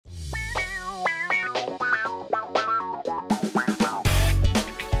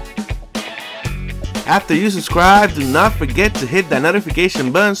After you subscribe, do not forget to hit that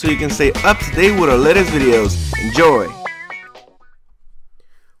notification button so you can stay up to date with our latest videos. Enjoy!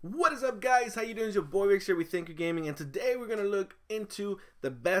 What is up, guys? How you doing? It's your boy Rick here with Thank You Gaming, and today we're gonna look into the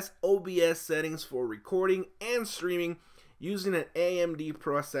best OBS settings for recording and streaming using an AMD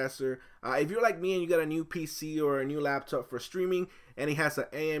processor. If you're like me and you got a new PC or a new laptop for streaming and it has an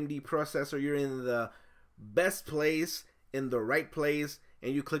AMD processor, you're in the best place, in the right place,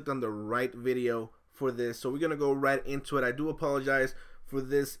 and you clicked on the right video for this. So we're gonna go right into it. I do apologize for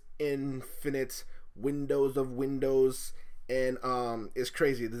this infinite windows of windows, and it's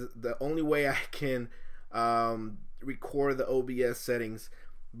crazy. This is the only way I can record the OBS settings,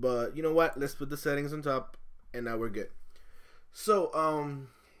 but you know what, let's put the settings on top and now we're good. So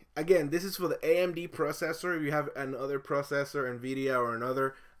again, this is for the AMD processor. If you have another processor, NVIDIA or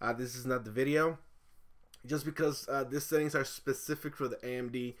another, this is not the video, just because these settings are specific for the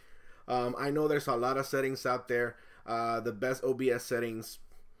AMD. I know there's a lot of settings out there, the best OBS settings,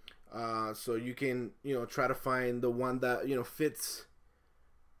 so you can, you know, try to find the one that, you know, fits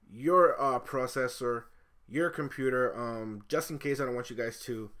your processor, your computer, just in case I don't want you guys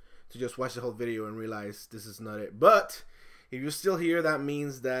to just watch the whole video and realize this is not it. But if you're still here, that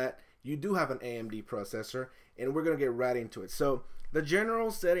means that you do have an AMD processor, and we're gonna get right into it. So the general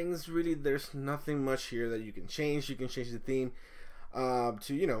settings, really, there's nothing much here that you can change. You can change the theme to,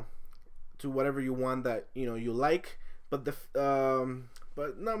 you know, to whatever you want that, you know, you like, but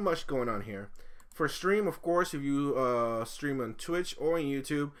not much going on here. For stream, of course, if you stream on Twitch or on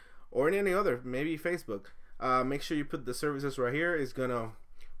YouTube or in any other, maybe Facebook, make sure you put the services right here. It's gonna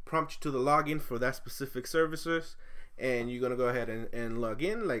prompt you to the login for that specific services, and you're gonna go ahead and log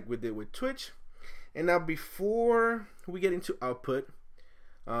in like we did with Twitch. And now, before we get into output,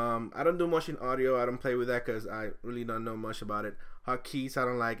 I don't do much in audio. I don't play with that because I really don't know much about it. Hotkeys I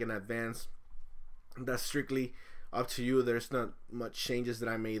don't like in advance. That's strictly up to you. There's not much changes that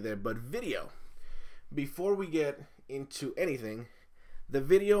I made there. But video, before we get into anything, the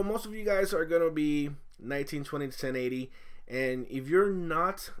video, most of you guys are gonna be 1920 to 1080, and if you're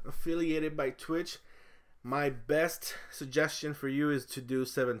not affiliated by Twitch, my best suggestion for you is to do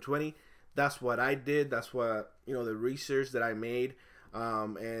 720. That's what I did. That's what, you know, the research that I made,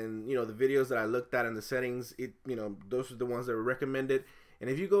 and you know, the videos that I looked at in the settings, you know, those are the ones that were recommended. And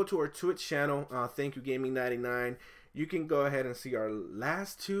if you go to our Twitch channel, Thank You Gaming 99, you can go ahead and see our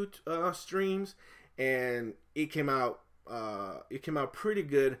last two streams, and it came out pretty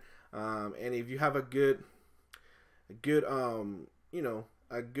good. And if you have a good you know,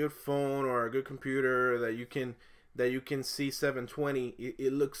 a good phone or a good computer that you can see 720,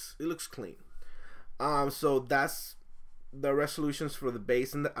 it looks clean. So that's the resolutions for the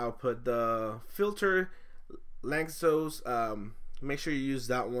base and the output. The filter Lanxos, make sure you use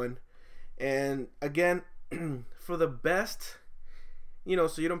that one. And again, for the best, you know,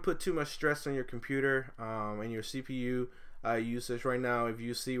 so you don't put too much stress on your computer and your CPU usage. Right now, if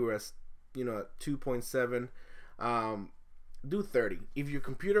you see we're at, you know, at 2.7, do 30. If your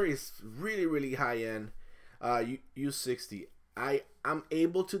computer is really high end, use 60. I'm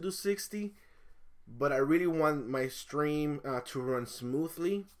able to do 60, but I really want my stream to run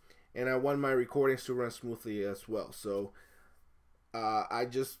smoothly, and I want my recordings to run smoothly as well. So I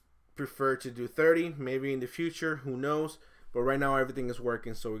just prefer to do 30. Maybe in the future, who knows, but right now everything is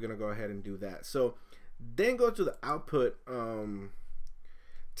working, so we're gonna go ahead and do that. So then go to the output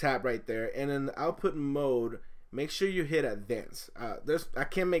tab right there, and in the output mode, make sure you hit advanced. I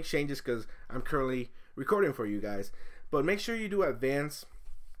can't make changes because I'm currently recording for you guys, but make sure you do advanced,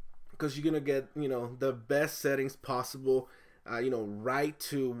 because you're gonna get, you know, the best settings possible, you know, right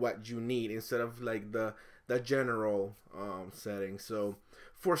to what you need, instead of like the general settings. So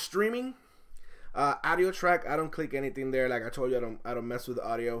for streaming, audio track, I don't click anything there. Like I told you, I don't mess with the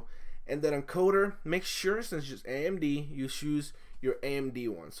audio. And then encoder, make sure, since it's AMD, you choose your AMD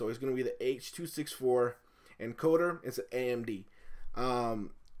one. So it's gonna be the H.264 encoder. It's an AMD,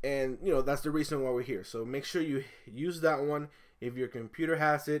 and you know, that's the reason why we're here. So make sure you use that one. If your computer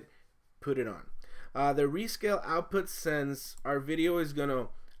has it, put it on. The rescale output, since our video is gonna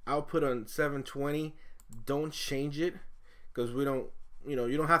output on 720, don't change it, because we don't, you know,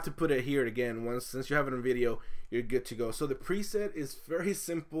 you don't have to put it here again. Since you have it in video, you're good to go. So the preset is very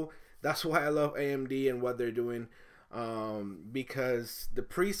simple. That's why I love AMD and what they're doing, because the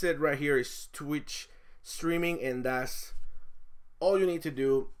preset right here is Twitch streaming, and that's all you need to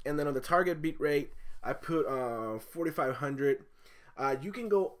do. And then on the target bitrate, I put 4500. You can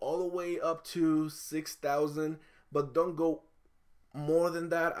go all the way up to 6000, but don't go more than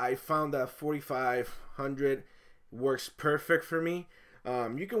that. I found that 4500 works perfect for me.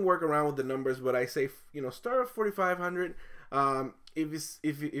 You can work around with the numbers, but I say, you know, start at 4,500.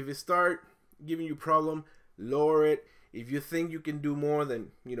 If it start giving you problem, lower it. If you think you can do more,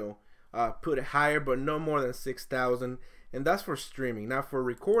 then, you know, put it higher, but no more than 6,000. And that's for streaming. Now for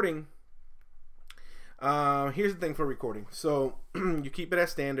recording, here's the thing for recording. So you keep it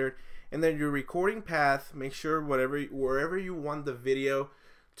as standard, and then your recording path, make sure wherever you want the video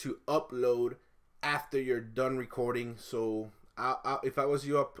to upload after you're done recording. So if I was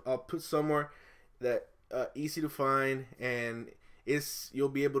you, I'll put somewhere that easy to find, and you'll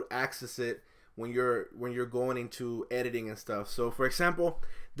be able to access it when you're going into editing and stuff. So for example,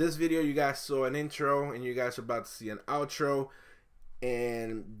 this video, you guys saw an intro and you guys are about to see an outro,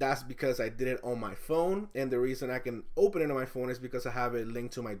 and that's because I did it on my phone. And the reason I can open it on my phone is because I have it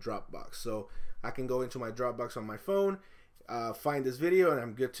linked to my Dropbox. So I can go into my Dropbox on my phone, find this video, and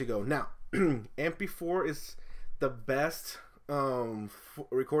I'm good to go. Now MP4 is the best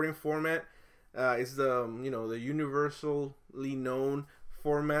recording format. It's the, you know, the universally known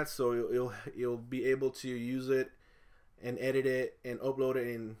format, so you'll be able to use it and edit it and upload it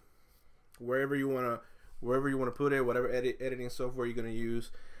in wherever you want to put it, whatever editing software you're going to use.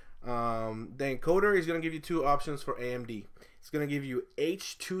 The encoder is going to give you two options for AMD. It's going to give you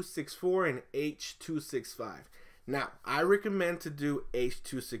H.264 and H.265. Now I recommend to do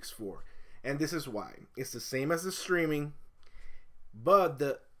H.264, and this is why. It's the same as the streaming, but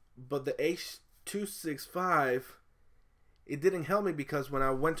the H.265, it didn't help me, because when I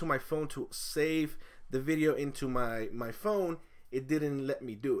went to my phone to save the video into my phone, it didn't let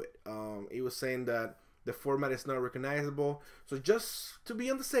me do it. It was saying that the format is not recognizable. So just to be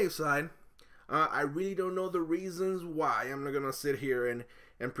on the safe side, I really don't know the reasons why. I'm not gonna sit here and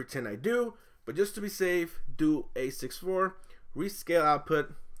pretend I do, but just to be safe, do H.264, rescale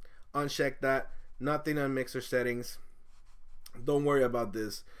output, uncheck that, nothing on mixer settings. Don't worry about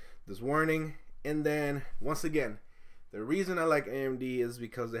this warning. And then once again, the reason I like AMD is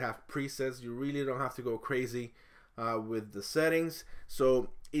because they have presets. You really don't have to go crazy with the settings.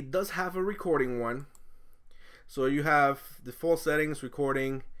 So it does have a recording one. So you have default settings,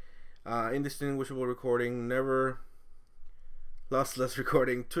 recording, indistinguishable recording, never lossless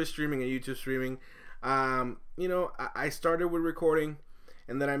recording, Twitch streaming and YouTube streaming. You know, I started with recording,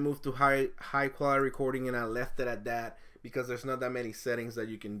 and then I moved to high quality recording, and I left it at that because there's not that many settings that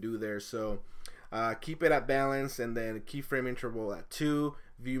you can do there. So keep it at balance, and then keyframe interval at 2,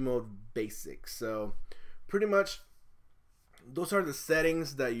 view mode basic. So pretty much those are the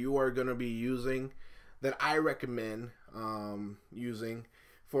settings that you are going to be using, that I recommend using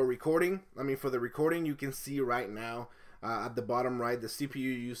for recording. I mean, for the recording, you can see right now at the bottom right, the CPU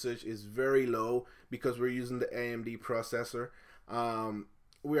usage is very low because we're using the AMD processor.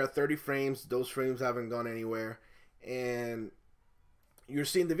 We are 30 frames. Those frames haven't gone anywhere, and you're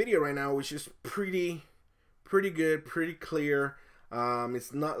seeing the video right now, which is pretty good, pretty clear.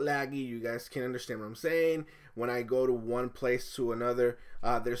 It's not laggy. You guys can understand what I'm saying. When I go to one place to another,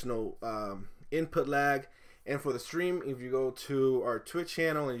 there's no input lag. And for the stream, if you go to our Twitch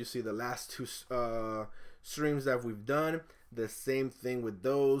channel and you see the last two streams that we've done, the same thing with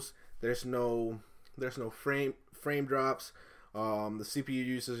those. There's no frame drops. The CPU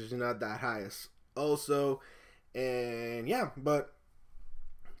usage is not that high also. And yeah, but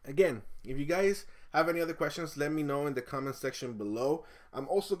again, if you guys have any other questions, let me know in the comment section below. I'm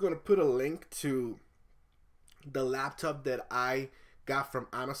also going to put a link to the laptop that I got from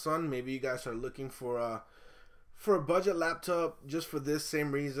Amazon. Maybe you guys are looking for a budget laptop just for this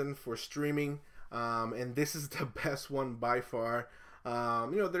same reason, for streaming. And this is the best one by far.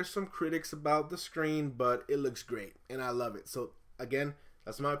 You know, there's some critics about the screen, but it looks great and I love it. So again,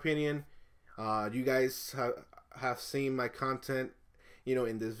 that's my opinion. You guys have seen my content, you know,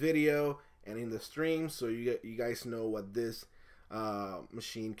 in this video and in the stream, so you guys know what this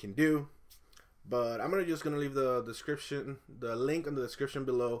machine can do. But I'm just gonna leave the link in the description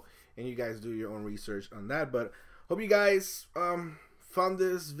below, and you guys do your own research on that. But hope you guys found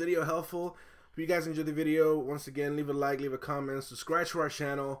this video helpful. If you guys enjoyed the video, once again, leave a like, leave a comment, subscribe to our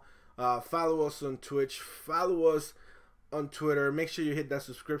channel, follow us on Twitch, follow us on Twitter. Make sure you hit that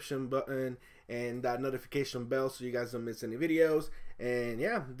subscription button and that notification bell so you guys don't miss any videos. And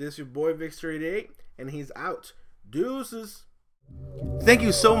yeah, this is your boy Victor88, and he's out. Deuces. Thank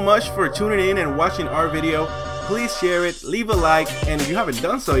you so much for tuning in and watching our video. Please share it, leave a like, and if you haven't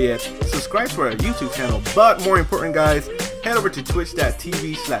done so yet, subscribe to our YouTube channel. But more important, guys, head over to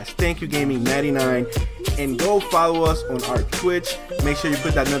twitch.tv/thankyougaming99 and go follow us on our Twitch. Make sure you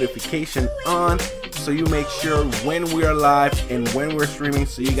put that notification on so you make sure when we are live and when we're streaming,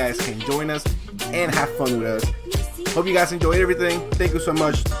 so you guys can join us and have fun with us. Hope you guys enjoyed everything. Thank you so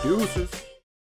much. Deuces.